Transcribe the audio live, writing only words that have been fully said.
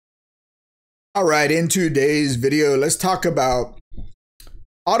All right, in today's video, let's talk about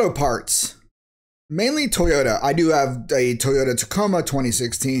auto parts, mainly Toyota. I do have a Toyota Tacoma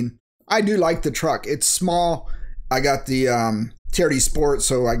 2016. I do like the truck. It's small. I got the TRD Sport,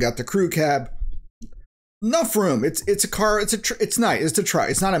 so I got the crew cab. Enough room. It's a car. It's nice. It's a truck.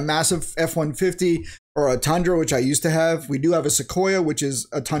 It's not a massive F-150 or a Tundra, which I used to have. We do have a Sequoia, which is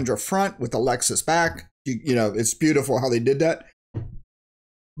a Tundra front with a Lexus back. You know, it's beautiful how they did that.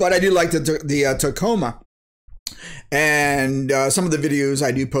 But I do like the Tacoma, and some of the videos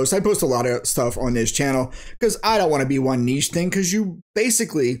I do post. I post a lot of stuff on this channel because I don't want to be one niche thing, because you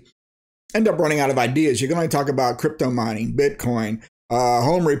basically end up running out of ideas. You can only talk about crypto mining, Bitcoin,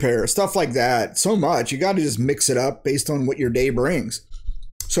 home repair, stuff like that. So much. You got to just mix it up based on what your day brings.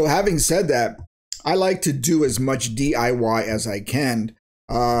 So having said that, I like to do as much DIY as I can,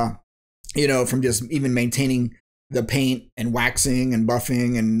 you know, from just even maintaining the paint and waxing and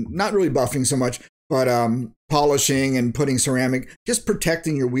buffing, and not really buffing so much, but polishing and putting ceramic, just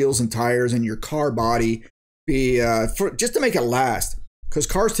protecting your wheels and tires and your car body, just to make it last. Because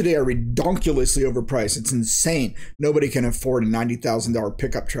cars today are redonkulously overpriced. It's insane. Nobody can afford a $90,000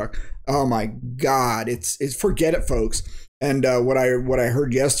 pickup truck. Oh my God, it's forget it, folks. And what I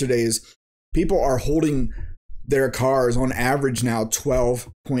heard yesterday is people are holding their cars on average now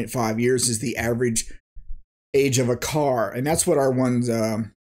 12.5 years is the average age of a car, and that's what our one's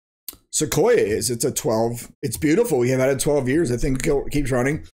Sequoia is. It's a 12. It's beautiful. We have had it 12 years. I think it keeps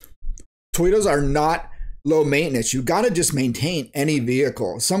running. Toyotas are not low maintenance. You got to just maintain any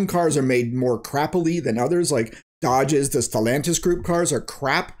vehicle. Some cars are made more crappily than others, like Dodges. The Stellantis group cars are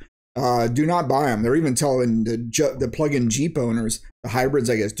crap. Do not buy them. They're even telling the plug-in Jeep owners, the hybrids,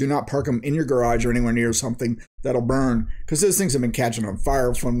 I guess, do not park them in your garage or anywhere near something that'll burn, because those things have been catching on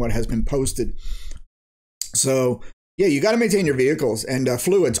fire from what has been posted. So yeah, you got to maintain your vehicles, and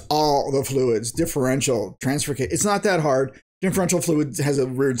fluids, all the fluids, differential, transfer case. It's not that hard. Differential fluid has a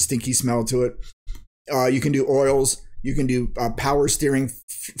weird stinky smell to it. You can do oils. You can do power steering.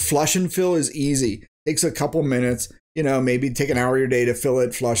 Flush and fill is easy. Takes a couple minutes. You know, maybe take an hour of your day to fill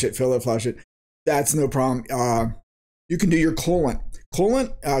it, flush it, fill it, flush it. That's no problem. You can do your coolant.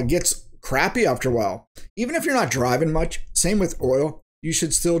 Coolant gets crappy after a while. Even if you're not driving much, same with oil, you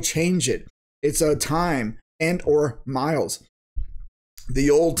should still change it. It's a time and or miles. The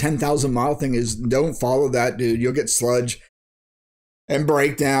old 10,000 mile thing is, don't follow that, dude. You'll get sludge and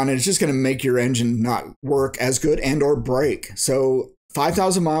breakdown, and it's just going to make your engine not work as good and or break. So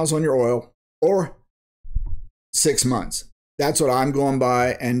 5,000 miles on your oil, or 6 months. That's what I'm going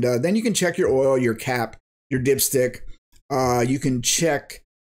by. And then you can check your oil, your cap, your dipstick. You can check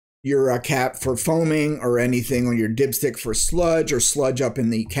your cap for foaming or anything on your dipstick for sludge, or sludge up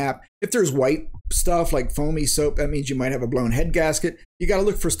in the cap. If there's white stuff like foamy soap, that means you might have a blown head gasket. You got to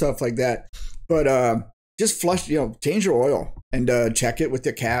look for stuff like that. But just flush, you know, change your oil and check it with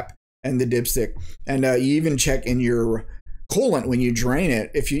the cap and the dipstick. And you even check in your coolant when you drain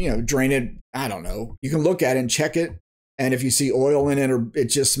it. If you drain it, I don't know, you can look at it and check it. And if you see oil in it, or it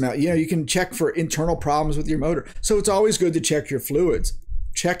just smells, you can check for internal problems with your motor. So it's always good to check your fluids.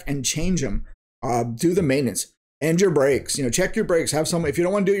 Check and change them. Do the maintenance. And your brakes. Check your brakes. Have someone. If you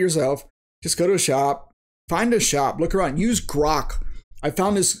don't want to do it yourself, just go to a shop. Find a shop. Look around. Use Grok. I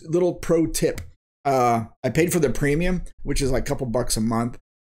found this little pro tip. I paid for the premium, which is like a couple bucks a month,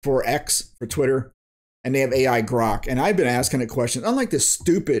 for X, for Twitter. And they have AI Grok. And I've been asking it questions. Unlike this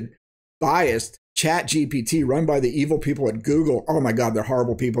stupid, biased Chat GPT run by the evil people at Google. Oh my God, they're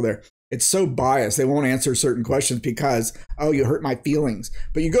horrible people there. It's so biased. They won't answer certain questions because, oh, you hurt my feelings.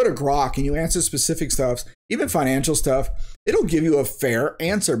 But you go to Grok and you answer specific stuff, even financial stuff. It'll give you a fair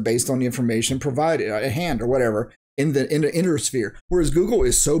answer based on the information provided at hand or whatever in the inner sphere. Whereas Google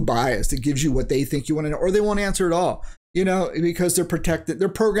is so biased, it gives you what they think you want to know, or they won't answer at all. Because they're protected. They're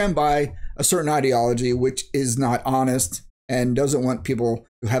programmed by a certain ideology, which is not honest and doesn't want people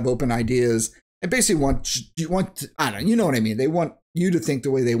who have open ideas, and basically I don't know, you know what I mean? They want you to think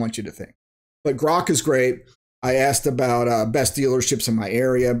the way they want you to think. But Grok is great. I asked about best dealerships in my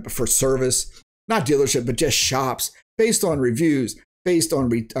area for service, not dealership, but just shops, based on reviews, based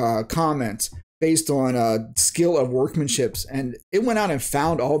on comments, based on skill of workmanships. And it went out and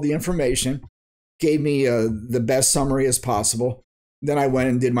found all the information, gave me the best summary as possible. Then I went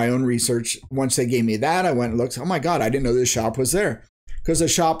and did my own research. Once they gave me that, I went and looked. Oh my God, I didn't know this shop was there. Because the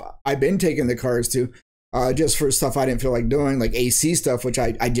shop I've been taking the cars to, just for stuff I didn't feel like doing, like AC stuff, which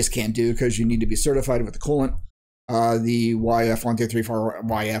I just can't do because you need to be certified with the coolant, the YF 1234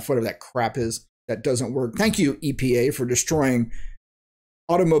 YF, whatever that crap is, that doesn't work. Thank you, EPA, for destroying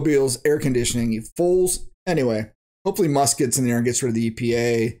automobiles, air conditioning, you fools. Anyway, hopefully Musk gets in there and gets rid of the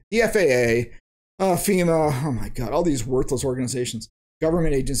EPA, the FAA, FEMA. Oh my God, all these worthless organizations,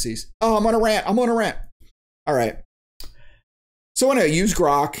 government agencies. Oh, I'm on a rant. I'm on a rant. All right. So anyway, use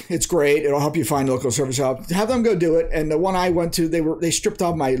Grok. It's great. It'll help you find local service shop. Have them go do it. And the one I went to, they stripped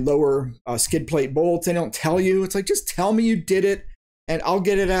off my lower skid plate bolts. They don't tell you. It's like, just tell me you did it and I'll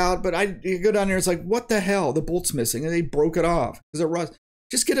get it out. But you go down there, it's like, what the hell? The bolt's missing, and they broke it off because it rust.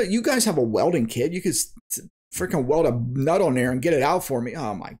 Just get it. You guys have a welding kit. You could freaking weld a nut on there and get it out for me.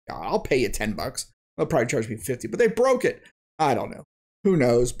 Oh my God, I'll pay you $10. They'll probably charge me 50, but they broke it. I don't know. Who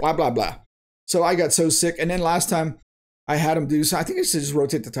knows? Blah, blah, blah. So I got so sick. And then last time I had them do, so I think I should just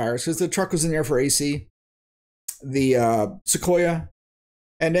rotate the tires because the truck was in there for AC, the Sequoia.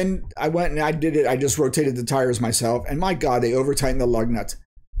 And then I went and I did it. I just rotated the tires myself. And my God, they over tightened the lug nuts.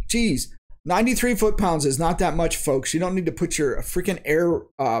 Geez, 93 foot-pounds is not that much, folks. You don't need to put your freaking air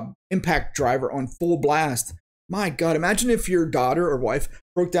impact driver on full blast. My God, imagine if your daughter or wife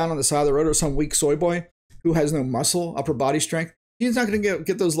broke down on the side of the road, or some weak soy boy who has no muscle, upper body strength. He's not going to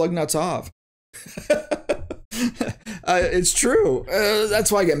get those lug nuts off. It's true.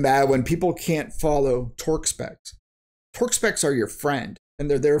 That's why I get mad when people can't follow torque specs. Torque specs are your friend, and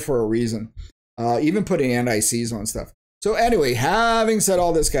they're there for a reason. Even putting anti-seize on stuff. So anyway, having said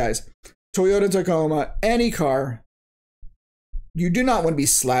all this, guys, Toyota Tacoma, any car, you do not want to be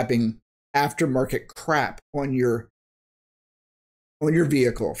slapping aftermarket crap on your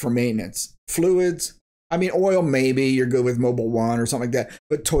vehicle for maintenance. Fluids, I mean, oil, maybe you're good with Mobil 1 or something like that.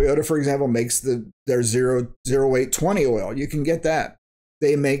 But Toyota, for example, makes their 0820 oil. You can get that.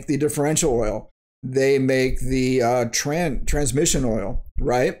 They make the differential oil. They make the transmission oil,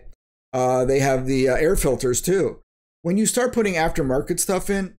 right? They have the air filters too. When you start putting aftermarket stuff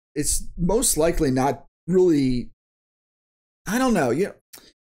in, it's most likely not really, I don't know.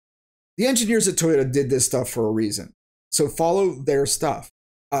 The engineers at Toyota did this stuff for a reason. So follow their stuff.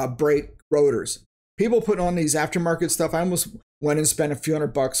 Brake, rotors. People putting on these aftermarket stuff. I almost went and spent a few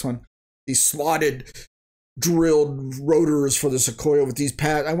 $100 on these slotted, drilled rotors for the Sequoia with these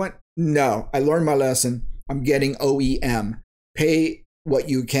pads. I went, no, I learned my lesson. I'm getting OEM. Pay what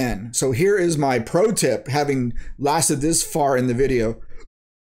you can. So here is my pro tip, having lasted this far in the video,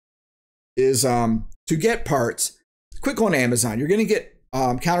 is to get parts. Quick on Amazon. You're going to get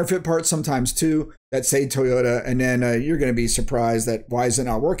counterfeit parts sometimes too that say Toyota, and then you're going to be surprised that why is it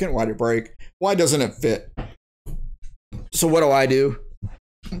not working? Why did it break? Why doesn't it fit? So what do?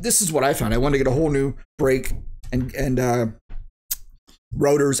 This is what I found. I wanted to get a whole new brake and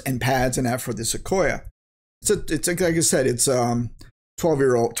rotors and pads and that for the Sequoia. It's like I said, it's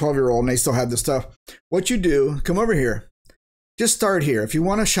 12-year-old, and they still have the stuff. What you do, come over here. Just start here. If you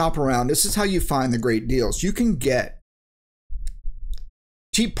want to shop around, this is how you find the great deals. You can get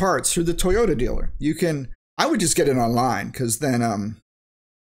cheap parts through the Toyota dealer. I would just get it online, because then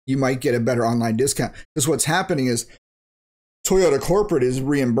you might get a better online discount. Because what's happening is Toyota corporate is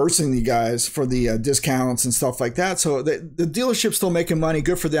reimbursing the guys for the discounts and stuff like that. So the dealership's still making money.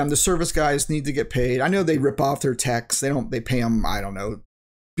 Good for them. The service guys need to get paid. I know they rip off their techs. They pay them, I don't know,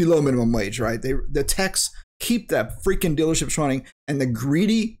 below minimum wage, right? The techs keep that freaking dealerships running, and the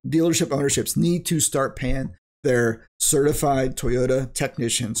greedy dealership ownerships need to start paying their certified Toyota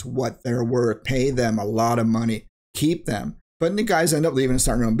technicians what they're worth. Pay them a lot of money. Keep them. But the guys end up leaving and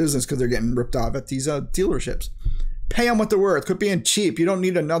starting their own business because they're getting ripped off at these dealerships. Pay them what they're worth. Quit being cheap. You don't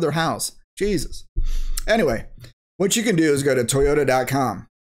need another house. Jesus. Anyway, what you can do is go to toyota.com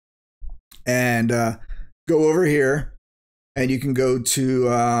and go over here, and you can go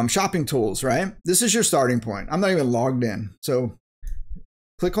to shopping tools, right? This is your starting point. I'm not even logged in. So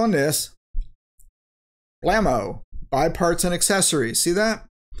click on this. Blammo. Buy parts and accessories. See that?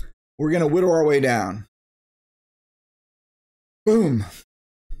 We're going to whittle our way down. Boom.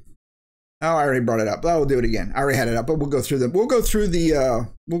 Oh, I already brought it up. We'll do it again. I already had it up, but we'll go through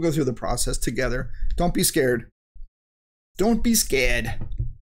the process together. Don't be scared. Don't be scared.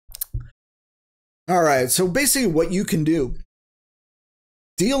 All right. So basically what you can do,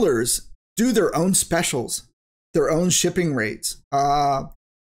 dealers do their own specials, their own shipping rates,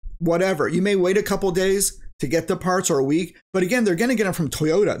 whatever. You may wait a couple days to get the parts, or a week, but again, they're going to get them from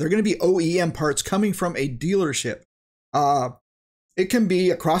Toyota. They're going to be OEM parts coming from a dealership. It can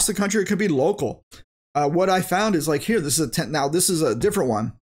be across the country. It could be local. What I found is like here, this is a different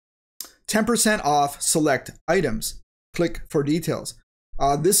one. 10% off select items. Click for details.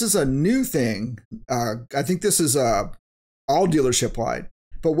 This is a new thing. I think this is all dealership wide.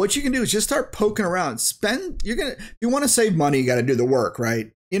 But what you can do is just start poking around. If you want to save money, you got to do the work,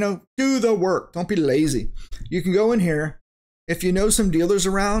 right? Do the work. Don't be lazy. You can go in here. If you know some dealers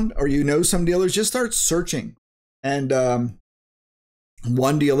around, or some dealers, just start searching. And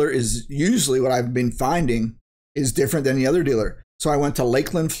one dealer is usually what I've been finding is different than the other dealer. So I went to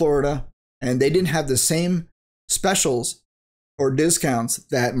Lakeland, Florida, and they didn't have the same specials or discounts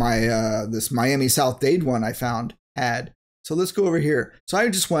that my this Miami South Dade one I found had. So let's go over here. So I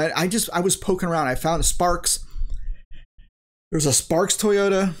just went, I was poking around. I found a Sparks. There's a Sparks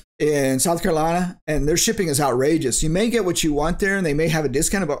Toyota in South Carolina, and their shipping is outrageous. You may get what you want there, and they may have a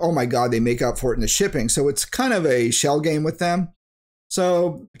discount, but oh my God, they make up for it in the shipping. So it's kind of a shell game with them.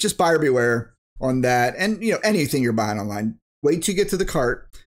 So just buyer beware on that. And you know, anything you're buying online, wait till you get to the cart,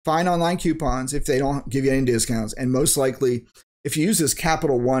 find online coupons if they don't give you any discounts. And most likely, if you use this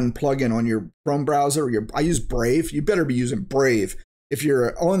Capital One plugin on your Chrome browser, or I use Brave, you better be using Brave. If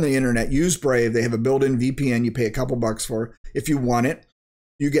you're on the internet, use Brave. They have a built-in VPN you pay a couple bucks for. If you want it,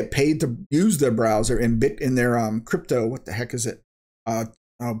 you get paid to use their browser in their crypto. What the heck is it?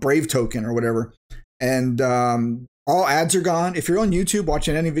 Brave token or whatever. And all ads are gone. If you're on YouTube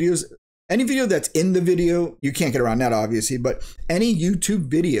watching any videos, any video that's in the video, you can't get around that obviously, but any YouTube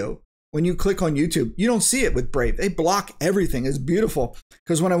video, when you click on YouTube, you don't see it with Brave. They block everything. It's beautiful.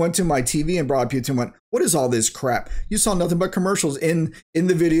 Because when I went to my TV and brought up YouTube and went, what is all this crap? You saw nothing but commercials in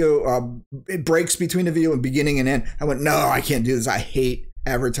the video. It breaks between the video and beginning and end. I went, no, I can't do this. I hate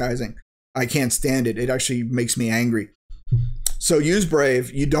advertising. I can't stand it. It actually makes me angry. So use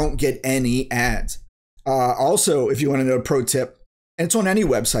Brave. You don't get any ads. Also, if you want to know a pro tip, and it's on any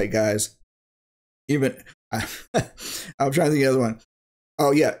website, guys, even, I'm trying to think of the other one.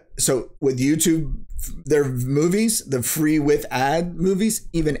 Oh, yeah. So with YouTube, their movies, the free with ad movies,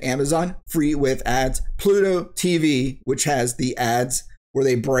 even Amazon, free with ads. Pluto TV, which has the ads where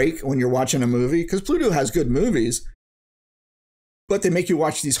they break when you're watching a movie, because Pluto has good movies, but they make you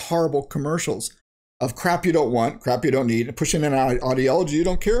watch these horrible commercials of crap you don't want, crap you don't need, and pushing an ideology you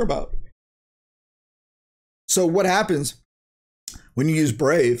don't care about. So what happens when you use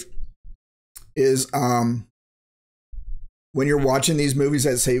Brave is when you're watching these movies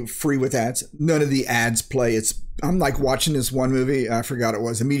that say free with ads, none of the ads play. I'm like watching this one movie. I forgot it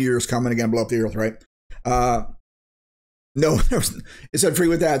was. The meteor's coming again, blow up the earth, right? No, it said free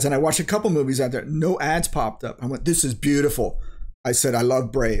with ads. And I watched a couple movies out there. No ads popped up. I went, this is beautiful. I said, I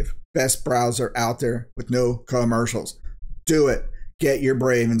love Brave. Best browser out there with no commercials. Do it. Get your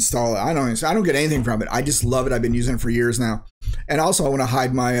Brave, install it. I don't get anything from it. I just love it. I've been using it for years now. And also I want to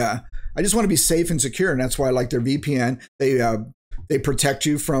hide my, I just want to be safe and secure, and that's why I like their VPN. They protect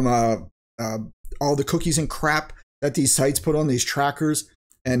you from all the cookies and crap that these sites put on these trackers.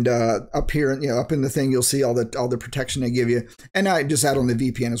 And up here, you know, up in the thing, you'll see all the protection they give you. And I just add on the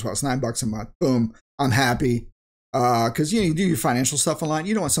VPN as well. It's $9 a month. Boom, I'm happy. Because you do your financial stuff online.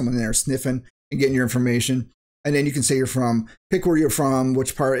 You don't want someone there sniffing and getting your information. And then you can say you're from, pick where you're from,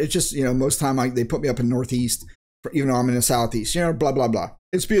 which part. It's just, you know, most time they put me up in Northeast, even though I'm in the Southeast, you know, blah, blah, blah.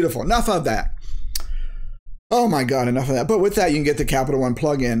 It's beautiful. Enough of that. Oh my God, enough of that. But with that, you can get the Capital One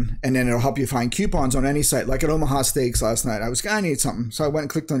plugin, and then it'll help you find coupons on any site. Like at Omaha Steaks last night, I need something. So I went and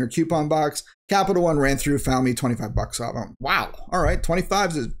clicked on their coupon box. Capital One ran through, found me $25 off. I'm, wow. All right.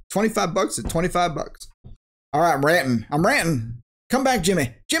 $25 is $25. All right. I'm ranting. Come back,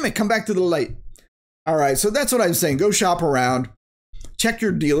 Jimmy. Come back to the light. All right. So that's what I was saying. Go shop around. Check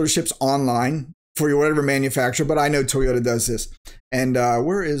your dealerships online for your whatever manufacturer. But I know Toyota does this. And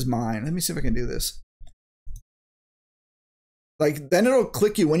where is mine? Let me see if I can do this. Like, then it'll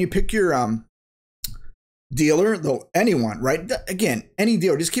click you when you pick your dealer, though, anyone, right? Again, any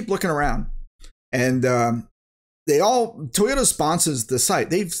dealer, just keep looking around. And Toyota sponsors the site.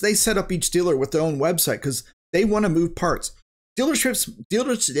 They set up each dealer with their own website because they want to move parts. Dealers,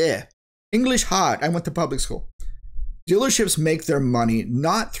 English hot. I went to public school. Dealerships make their money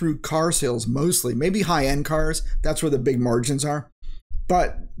not through car sales mostly, maybe high-end cars. That's where the big margins are.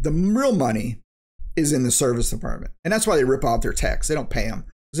 But the real money is in the service department. And that's why they rip out their techs. They don't pay them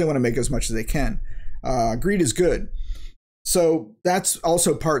because they want to make as much as they can. Greed is good. So that's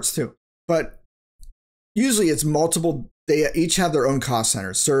also parts too. But usually it's multiple. They each have their own cost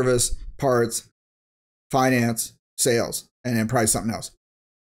centers: service, parts, finance, sales, and then probably something else.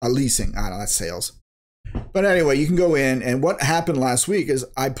 Leasing. I don't know, that's sales. But anyway, you can go in, and what happened last week is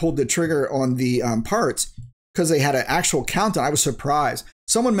I pulled the trigger on the parts because they had an actual countdown. I was surprised.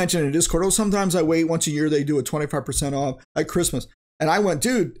 Someone mentioned in Discord, oh, sometimes I wait once a year, they do a 25% off at Christmas. And I went,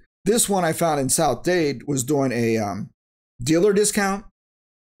 dude, this one I found in South Dade was doing a dealer discount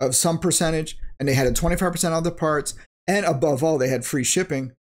of some percentage, and they had a 25% off the parts, and above all, they had free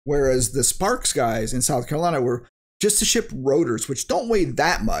shipping. Whereas the Sparks guys in South Carolina were just to ship rotors, which don't weigh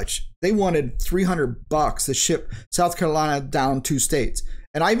that much. They wanted $300 to ship South Carolina down 2 states.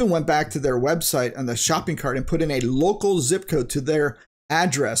 And I even went back to their website on the shopping cart and put in a local zip code to their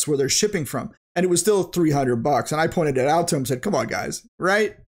address where they're shipping from. And it was still $300. And I pointed it out to him, said, come on, guys,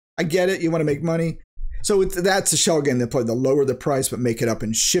 right? I get it. You want to make money. So that's a shell game they play. They'll lower the price, but make it up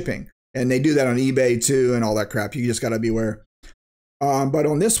in shipping. And they do that on eBay too and all that crap. You just got to be aware. But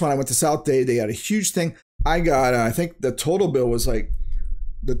on this one, I went to South Day. They had a huge thing. I got, I think the total bill was like,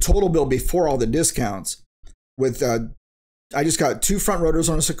 the total bill before all the discounts with, I just got 2 front rotors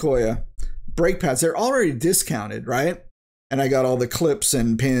on a Sequoia, brake pads. They're already discounted, right? And I got all the clips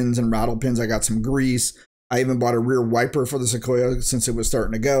and pins and rattle pins. I got some grease. I even bought a rear wiper for the Sequoia since it was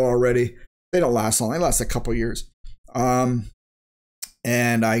starting to go already. They don't last long. They last a couple years. And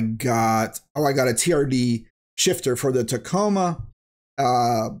I got a TRD shifter for the Tacoma.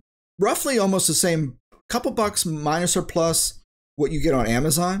 Roughly almost the same, couple bucks minus or plus what you get on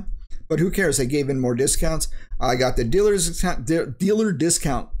Amazon. But who cares? They gave in more discounts. I got the dealer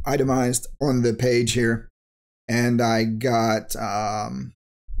discount itemized on the page here. And I got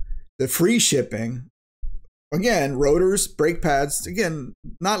the free shipping. Again, rotors, brake pads. Again,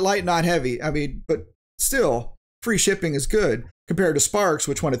 not light, not heavy. I mean, but still, free shipping is good compared to Sparks,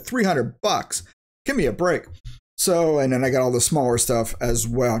 which wanted $300. Give me a break. So, and then I got all the smaller stuff as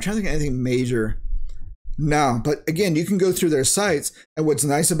well. I'm trying to think of anything major. No, but again, you can go through their sites. And what's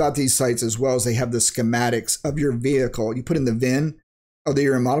nice about these sites as well is they have the schematics of your vehicle. You put in the VIN of the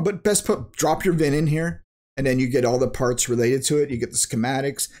year and model, but drop your VIN in here. And then you get all the parts related to it. You get the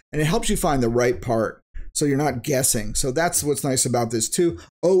schematics, and it helps you find the right part. So you're not guessing. So that's what's nice about this too.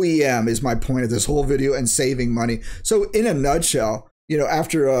 OEM is my point of this whole video, and saving money. So in a nutshell, you know,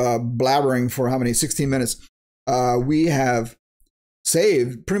 after blabbering for how many, 16 minutes, we have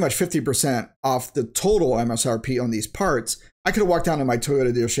saved pretty much 50% off the total MSRP on these parts. I could have walked down to my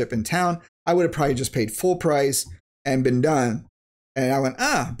Toyota dealership in town. I would have probably just paid full price and been done. And I went,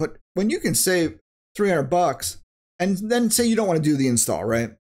 but when you can save $300 and then say you don't want to do the install,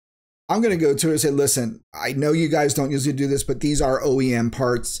 right? I'm going to go to it and say, listen, I know you guys don't usually do this, but these are OEM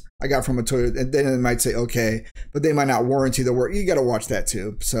parts I got from a Toyota. And then it might say, okay, but they might not warranty the work. You got to watch that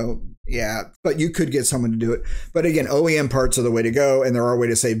too. So yeah, but you could get someone to do it. But again, OEM parts are the way to go, and there are a way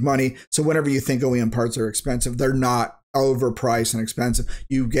to save money. So whenever you think OEM parts are expensive, they're not overpriced and expensive.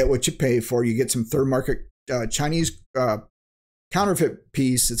 You get what you pay for. You get some third market Chinese counterfeit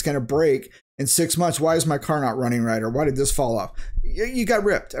piece. It's going to break in 6 months. Why is my car not running right? Or why did this fall off? You got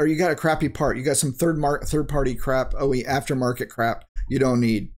ripped, or you got a crappy part. You got some third party crap, aftermarket crap you don't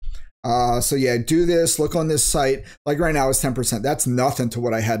need. So yeah, do this. Look on this site. Like right now it's 10%. That's nothing to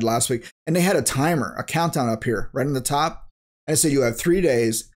what I had last week. And they had a timer, a countdown up here right on the top. And it said you have 3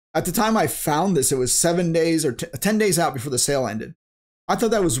 days. At the time I found this, it was 7 days or 10 days out before the sale ended. I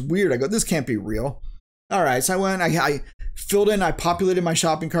thought that was weird. I go, this can't be real. All right, so I went, I filled in, I populated my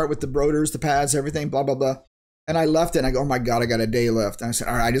shopping cart with the rotors, the pads, everything, blah, blah, blah. And I left it, and I go, oh my God, I got a day left. And I said,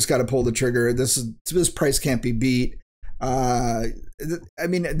 all right, I just got to pull the trigger. This price can't be beat. I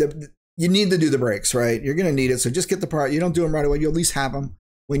mean, you need to do the brakes, right? You're going to need it. So just get the part. You don't do them right away. You at least have them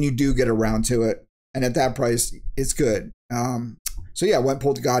when you do get around to it. And at that price, it's good. So yeah, went,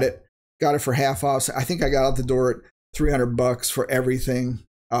 pulled, got it for half off. So I think I got out the door at $300 for everything,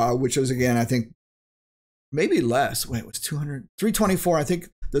 which was, again, I think, maybe less. Wait, it was 324. I think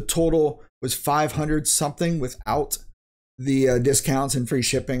the total was 500 something without the discounts and free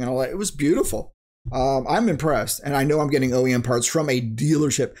shipping and all that. It was beautiful. I'm impressed. And I know I'm getting OEM parts from a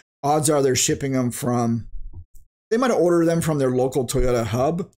dealership. Odds are they're shipping them from, they might have ordered them from their local Toyota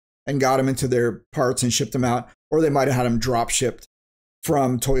hub and got them into their parts and shipped them out. Or they might have had them drop shipped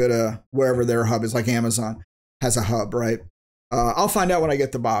from Toyota, wherever their hub is, like Amazon has a hub, right? I'll find out when I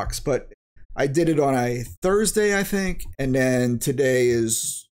get the box, but I did it on a Thursday, I think, and then today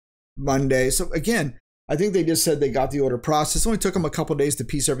is Monday. So again, I think they just said they got the order processed. It only took them a couple days to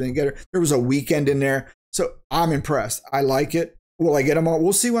piece everything together. There was a weekend in there. So I'm impressed. I like it. Will I get them all?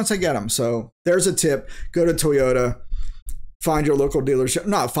 We'll see once I get them. So there's a tip. Go to Toyota, find your local dealership.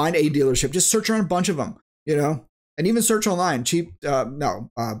 No, find a dealership. Just search around a bunch of them, you know, and even search online. Toyota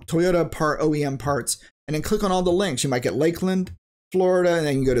OEM parts, and then click on all the links. You might get Lakeland, Florida, and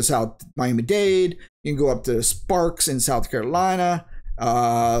then you can go to South Miami-Dade. You can go up to Sparks in South Carolina,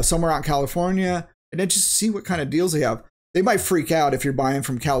 somewhere out in California, and then just see what kind of deals they have. They might freak out if you're buying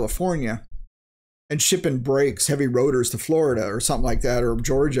from California and shipping brakes, heavy rotors to Florida or something like that, or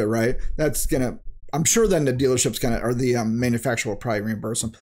Georgia, right? That's gonna, I'm sure then the dealership's gonna, or the manufacturer will probably reimburse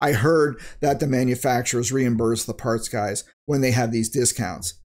them. I heard that the manufacturers reimburse the parts guys when they have these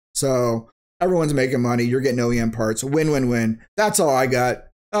discounts. So everyone's making money. You're getting OEM parts. Win, win, win. That's all I got.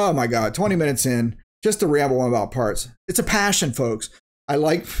 Oh my God, 20 minutes in, just to ramble on about parts. It's a passion, folks.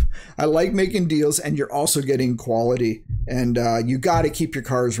 I like making deals, and you're also getting quality. And you got to keep your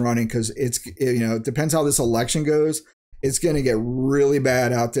cars running, because it's, it depends how this election goes. It's going to get really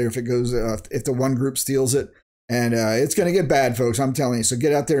bad out there if it goes if the one group steals it, and it's going to get bad, folks. I'm telling you. So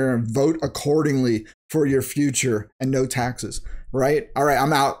get out there and vote accordingly for your future, and no taxes. Right? All right,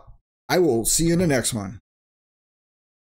 I'm out. I will see you in the next one.